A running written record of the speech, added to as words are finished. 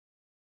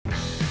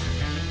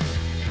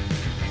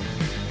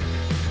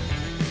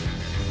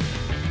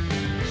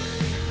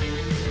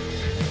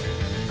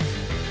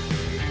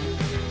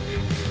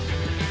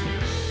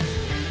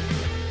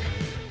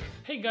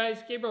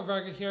guys, Gabriel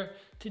Varga here.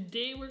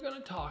 Today we're going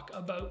to talk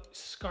about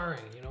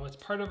scarring. You know, it's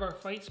part of our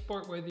fight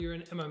sport, whether you're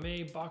in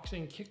MMA,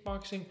 boxing,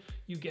 kickboxing,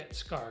 you get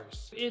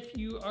scars. If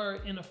you are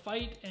in a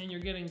fight and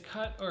you're getting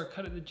cut or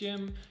cut at the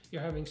gym,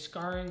 you're having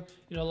scarring,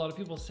 you know, a lot of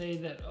people say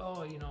that,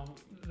 oh, you know,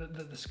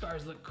 the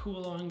scars look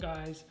cool on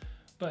guys.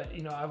 But,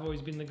 you know, I've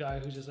always been the guy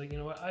who's just like, you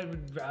know what, I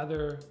would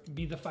rather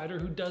be the fighter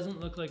who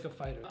doesn't look like a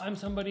fighter. I'm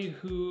somebody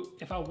who,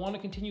 if I want to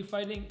continue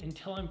fighting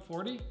until I'm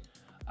 40,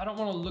 I don't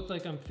want to look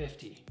like I'm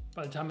 50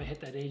 by the time I hit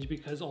that age,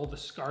 because all the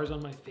scars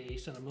on my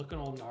face and I'm looking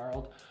all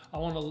gnarled. I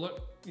want to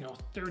look, you know,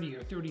 30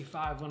 or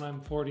 35 when I'm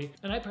 40.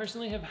 And I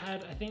personally have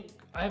had,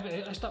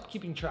 I stopped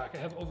keeping track. I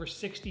have over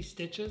 60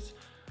 stitches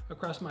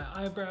across my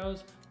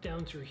eyebrows,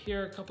 down through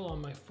here, a couple on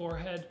my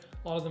forehead,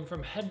 a lot of them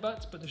from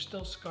headbutts, but they're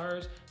still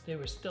scars. They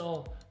were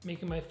still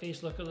making my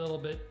face look a little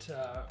bit,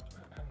 I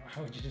don't know,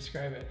 how would you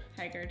describe it?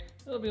 Haggard.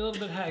 It'll be a little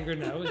bit haggard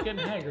now. It was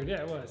getting haggard,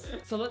 yeah, it was.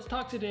 So let's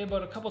talk today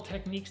about a couple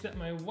techniques that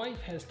my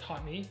wife has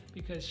taught me,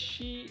 because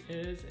she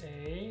is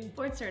a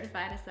Board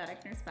certified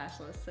aesthetic nurse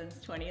specialist since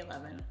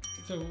 2011.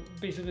 So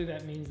basically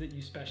that means that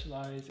you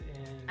specialize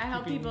in I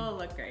help people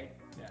look great.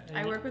 Yeah,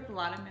 I work with a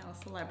lot of male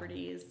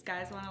celebrities.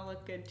 Guys want to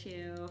look good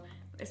too,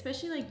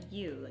 especially like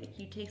you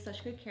take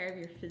such good care of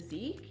your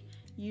physique,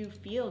 you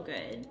feel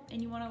good,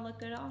 and you want to look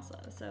good also.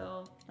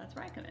 So that's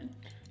where I come in.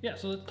 Yeah,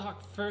 so let's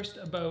talk first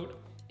about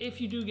if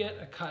you do get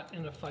a cut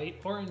in a fight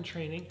or in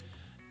training.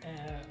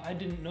 I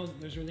didn't know that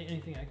there's really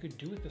anything I could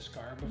do with the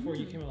scar. Before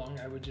you came along,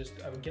 I would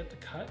get the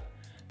cut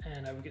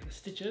and I would get the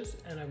stitches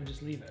and I would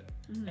just leave it.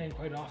 And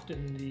quite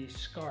often the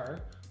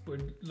scar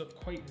would look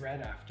quite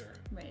red after.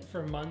 Right.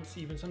 For months,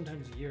 even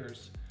sometimes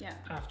years. Yeah.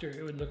 After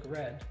it would look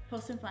red.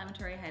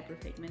 Post-inflammatory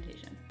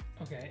hyperpigmentation.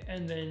 Okay,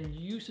 and then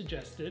you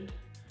suggested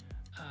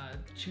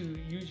to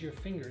use your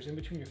fingers, in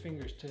between your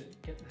fingers, to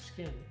get the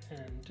skin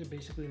and to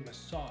basically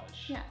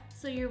massage. Yeah,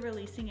 so you're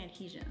releasing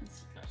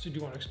adhesions. So do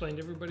you want to explain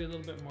to everybody a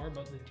little bit more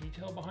about the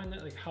detail behind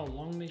that? Like how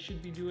long they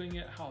should be doing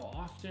it, how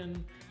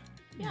often?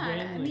 Yeah,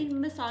 I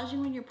mean,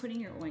 massaging when you're putting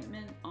your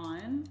ointment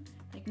on,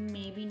 like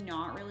maybe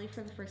not really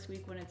for the first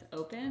week when it's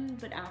open,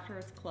 but after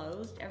it's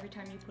closed, every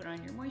time you put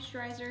on your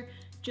moisturizer,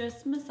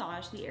 just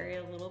massage the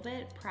area a little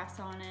bit, press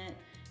on it,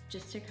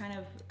 just to kind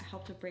of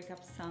help to break up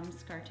some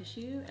scar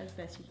tissue as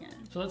best you can.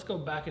 So let's go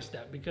back a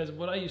step, because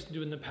what I used to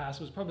do in the past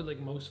was probably like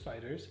most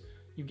fighters.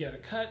 You get a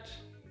cut,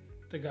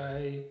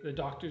 the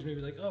doctor's maybe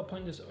like, oh,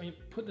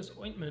 put this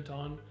ointment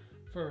on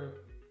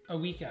for a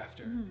week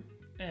after.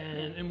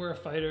 And we're a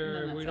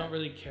fighter, we don't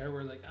really care.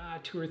 We're like,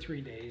 2 or 3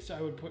 days. So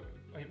I would put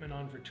ointment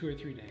on for 2 or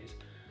 3 days.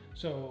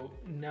 So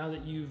now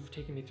that you've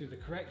taken me through the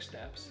correct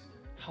steps,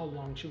 how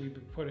long should we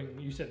be putting,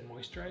 you said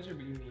moisturizer,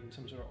 but you mean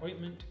some sort of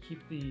ointment to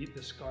keep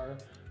the scar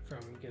from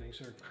getting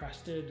sort of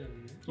crusted?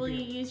 And well,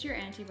 you use your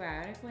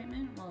antibiotic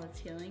ointment while it's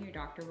healing. Your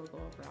doctor will go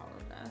over all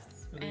of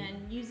this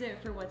and use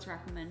it for what's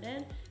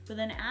recommended. But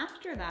then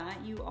after that,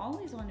 you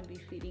always want to be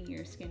feeding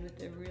your skin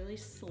with a really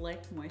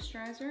slick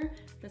moisturizer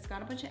that's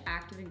got a bunch of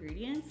active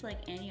ingredients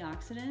like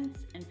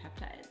antioxidants and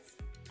peptides.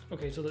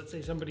 Okay, so let's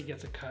say somebody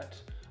gets a cut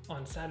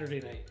on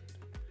Saturday night.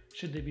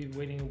 Should they be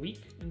waiting a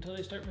week until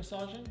they start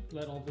massaging?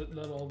 Let all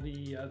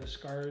the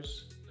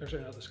scars, or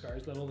sorry, not the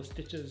scars, let all the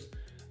stitches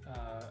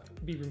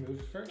be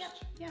removed first?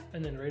 Yeah.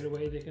 And then right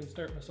away they can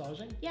start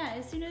massaging? Yeah,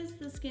 as soon as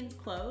the skin's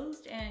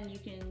closed and you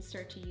can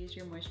start to use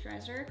your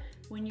moisturizer,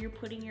 when you're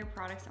putting your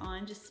products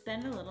on, just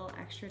spend a little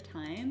extra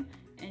time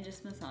and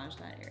just massage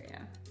that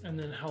area. And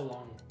then how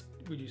long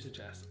would you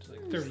suggest?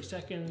 Like 30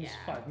 seconds,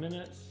 5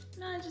 minutes?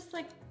 No, just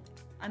like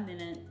a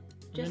minute.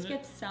 Just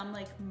get some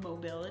like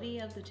mobility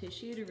of the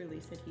tissue to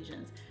release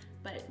adhesions.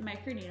 But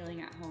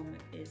microneedling at home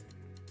is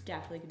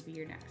definitely going to be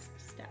your next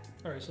step.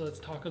 All right, so let's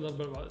talk a little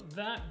bit about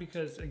that,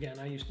 because again,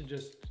 I used to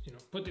just, you know,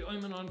 put the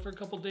ointment on for a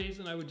couple days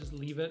and I would just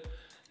leave it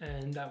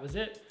and that was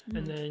it.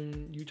 And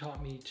then you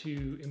taught me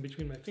to, in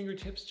between my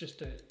fingertips, just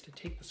to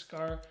take the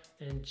scar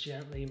and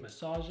gently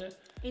massage it.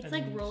 It's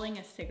like rolling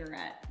a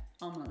cigarette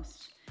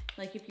almost.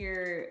 Like if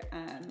you're,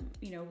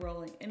 you know,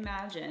 rolling,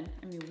 imagine,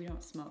 I mean, we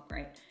don't smoke,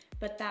 right?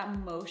 But that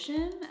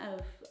motion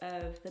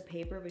of the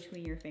paper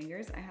between your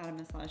fingers, I had a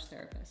massage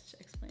therapist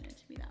explain it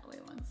to me that way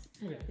once.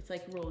 Okay. It's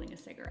like rolling a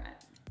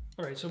cigarette.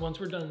 All right, so once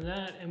we're done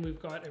that and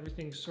we've got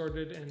everything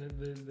sorted and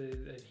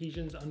the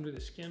adhesions under the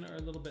skin are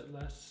a little bit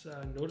less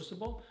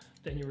noticeable,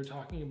 then you were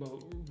talking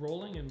about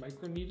rolling and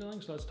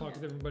microneedling. So let's talk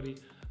with everybody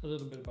a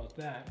little bit about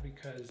that,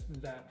 because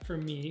that, for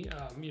me,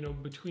 you know,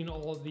 between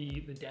all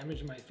the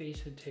damage my face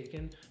had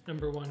taken,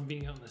 number one,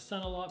 being out in the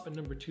sun a lot, but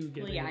number two,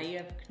 getting... Well, yeah, you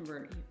have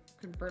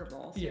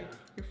convertible. So yeah.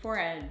 Your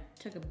forehead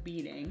took a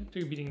beating.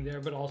 Took a beating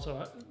there, but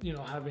also, you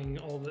know, having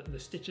all the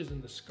stitches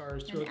and the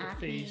scars throughout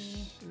the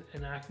face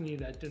and acne,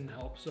 that didn't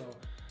help. So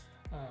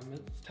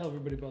let's tell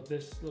everybody about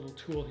this little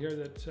tool here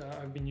that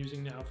I've been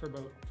using now for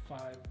about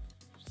 5,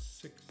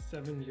 6,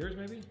 7 years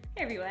maybe.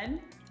 Hey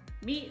everyone,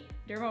 meet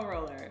Dermal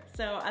Roller,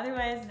 so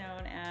otherwise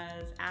known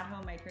as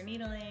at-home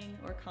microneedling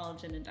or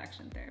collagen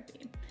induction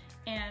therapy.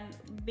 And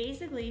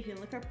basically, if you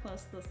look up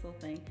close to this little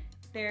thing,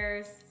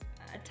 there's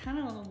a ton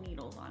of little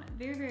needles on it,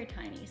 very, very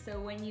tiny. So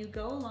when you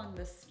go along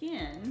the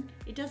skin,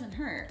 it doesn't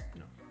hurt.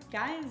 No.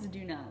 Guys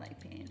do not like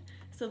pain.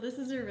 So this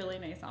is a really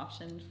nice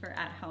option for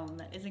at home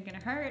that isn't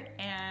gonna hurt,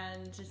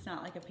 and it's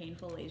not like a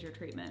painful laser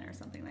treatment or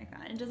something like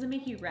that. It doesn't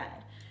make you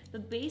red.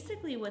 But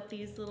basically what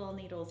these little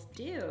needles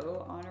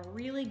do on a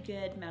really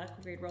good medical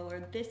grade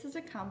roller, this is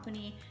a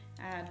company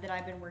that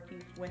I've been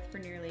working with for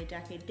nearly a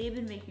decade. They've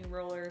been making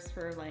rollers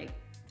for like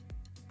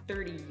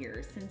 30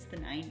 years, since the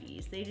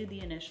 90s. They did the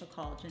initial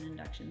collagen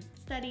induction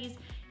studies.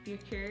 If you're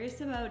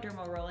curious about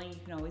dermal rolling, you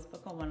can always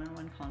book a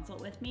one-on-one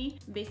consult with me.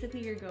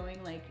 Basically, you're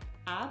going like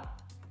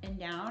up and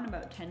down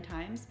about 10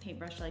 times,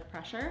 paintbrush-like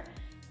pressure,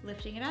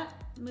 lifting it up,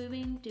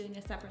 moving, doing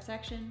a separate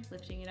section,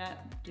 lifting it up,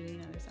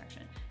 doing another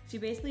section. So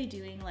you're basically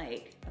doing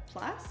like a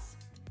plus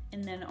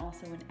and then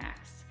also an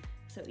X.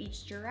 So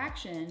each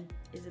direction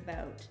is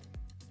about,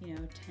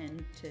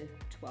 10 to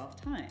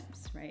 12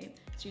 times, right?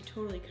 So you're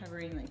totally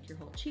covering like your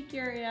whole cheek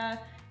area,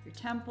 your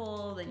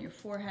temple, then your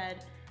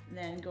forehead,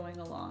 then going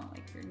along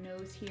like your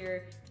nose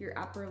here, your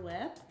upper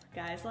lip.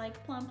 Guys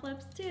like plump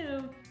lips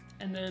too.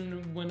 And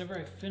then whenever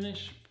I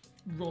finish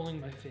rolling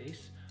my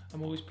face,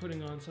 I'm always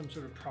putting on some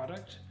sort of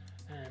product.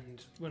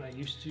 And when I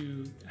used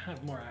to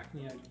have more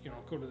acne, I'd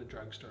go to the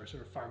drugstore,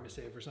 sort of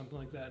Pharmasave or something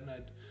like that, and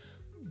I'd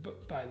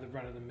buy the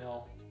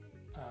run-of-the-mill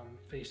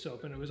face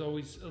soap, and it was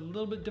always a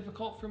little bit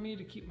difficult for me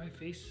to keep my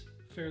face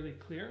fairly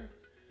clear.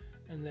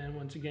 And then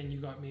once again, you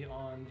got me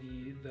on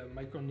the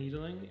micro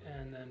needling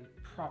and then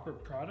proper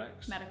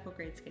products. Medical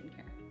grade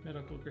skincare.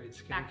 Medical grade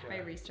skincare. Backed by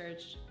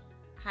research,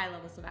 high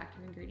levels of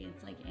active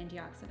ingredients like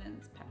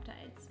antioxidants,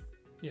 peptides.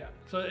 Yeah,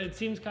 so it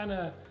seems kind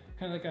of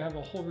like I have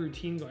a whole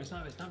routine going. It's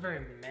not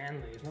very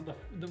manly. It's not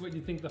the what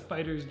you think the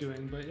fighter's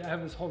doing, but I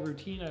have this whole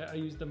routine. I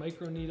use the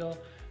micro needle,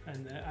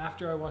 and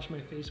after I wash my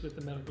face with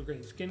the medical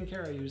grade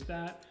skincare, I use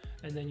that,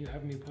 and then you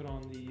have me put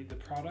on the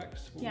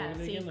products. Yeah,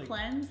 so you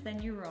cleanse,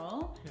 then you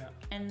roll. Yeah.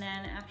 And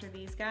then after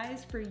these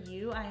guys, for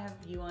you, I have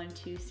you on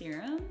 2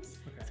 serums.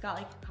 Okay. It's got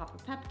like copper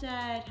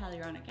peptide,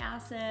 hyaluronic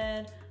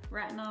acid,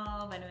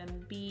 retinol,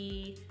 vitamin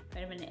B,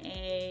 vitamin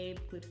A,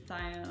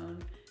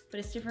 glutathione. But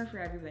it's different for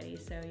everybody,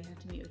 so you have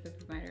to meet with the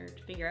provider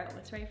to figure out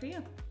what's right for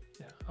you.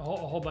 Yeah, a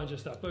whole bunch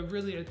of stuff. But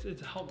really,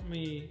 it's helped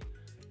me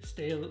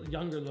stay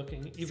younger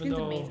looking, even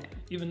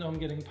though I'm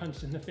getting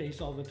punched in the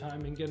face all the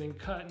time and getting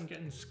cut and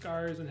getting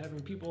scars and having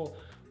people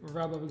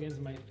rub up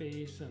against my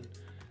face. And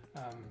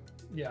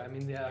yeah, I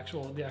mean the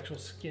actual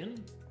skin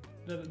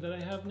that I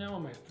have now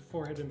on my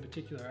forehead in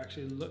particular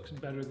actually looks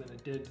better than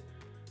it did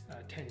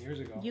 10 years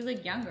ago. You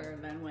look younger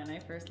than when I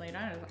first laid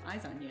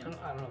eyes on you.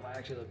 I don't know if I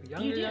actually look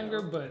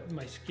younger, but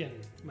my skin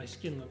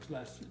looks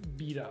less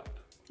beat up.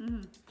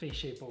 Mm-hmm. Face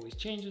shape always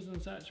changes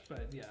and such,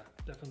 but yeah,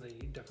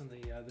 definitely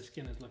the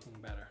skin is looking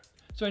better.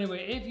 So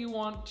anyway, if you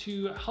want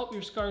to help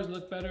your scars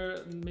look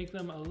better, make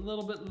them a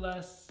little bit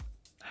less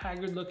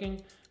haggard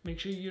looking, make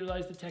sure you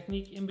utilize the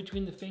technique in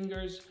between the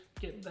fingers,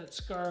 get that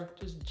scar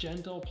just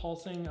gentle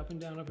pulsing up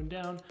and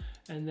down,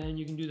 and then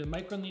you can do the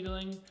micro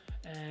needling,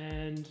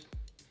 and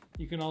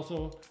you can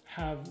also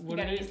have you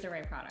gotta use the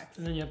right products.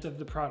 And then you have to have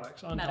the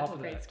products on Medical top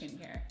of grade that.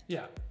 skincare.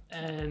 Yeah,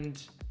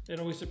 and it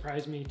always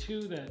surprised me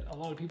too that a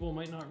lot of people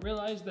might not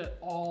realize that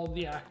all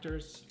the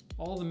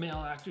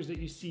male actors that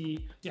you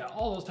see,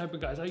 all those type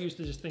of guys, I used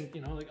to just think,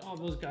 like, oh,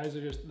 those guys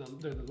are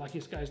they're the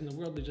luckiest guys in the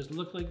world. They just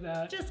look like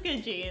that. Just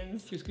good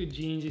genes. Just good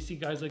genes. You see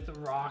guys like The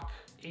Rock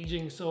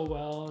aging so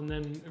well, and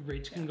then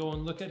Rach can go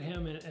and look at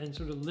him and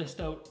sort of list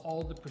out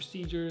all the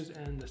procedures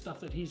and the stuff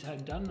that he's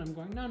had done. And I'm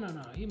going, no,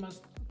 he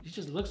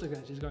just looks like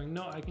that. She's going,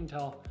 no, I can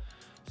tell.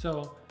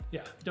 So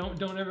yeah,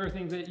 don't ever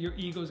think that your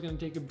ego is going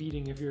to take a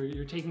beating if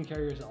you're taking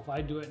care of yourself.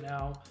 I do it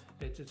now.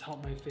 It's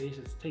helped my face.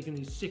 It's taken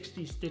these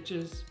 60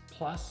 stitches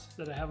plus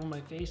that I have on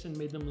my face and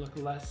made them look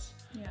less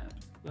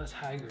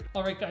haggard.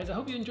 All right, guys, I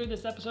hope you enjoyed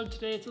this episode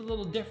today. It's a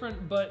little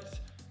different, but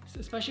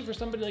especially for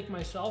somebody like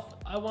myself,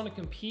 I want to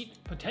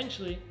compete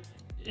potentially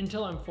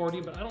until I'm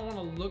 40, but I don't want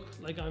to look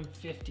like I'm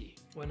 50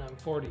 when I'm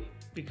 40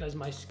 because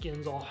my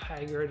skin's all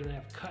haggard and I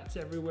have cuts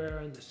everywhere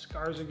and the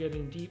scars are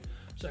getting deep.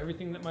 So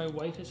everything that my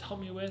wife has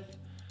helped me with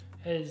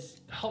has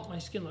helped my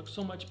skin look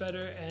so much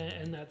better,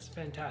 and that's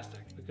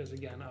fantastic because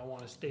again, I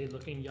want to stay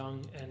looking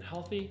young and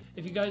healthy.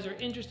 If you guys are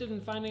interested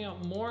in finding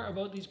out more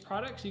about these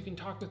products, you can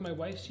talk with my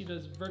wife. She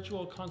does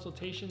virtual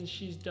consultations.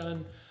 She's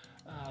done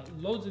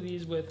loads of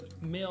these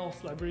with male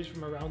celebrities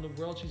from around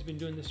the world. She's been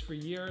doing this for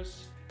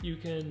years. You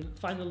can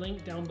find the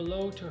link down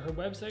below to her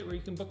website where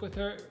you can book with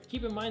her.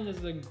 Keep in mind, this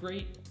is a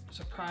great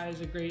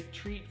surprise, a great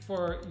treat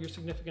for your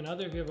significant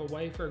other. If you have a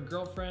wife or a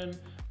girlfriend,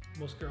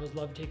 most girls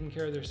love taking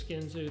care of their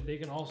skin, so they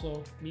can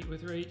also meet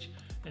with Rach.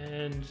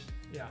 And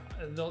yeah,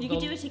 you can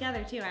do it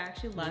together too. I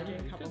actually love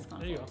doing couples consults.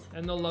 There you go.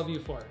 And they'll love you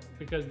for it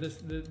because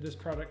this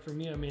product for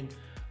me, I mean,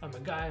 I'm a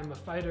guy, I'm a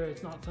fighter.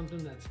 It's not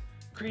something that's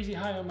crazy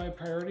high on my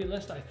priority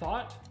list, I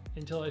thought,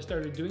 until I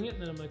started doing it.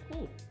 And then I'm like,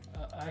 whoa,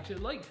 I actually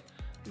like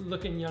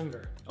looking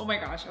younger. Oh my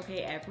gosh, okay,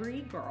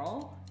 every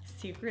girl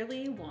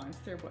secretly wants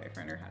their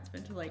boyfriend or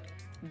husband to like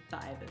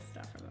buy this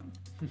stuff for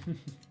them.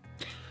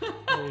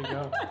 There you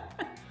go.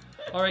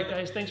 All right,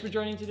 guys, thanks for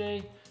joining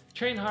today.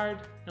 Train hard,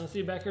 and I'll see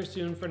you back here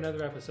soon for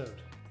another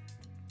episode.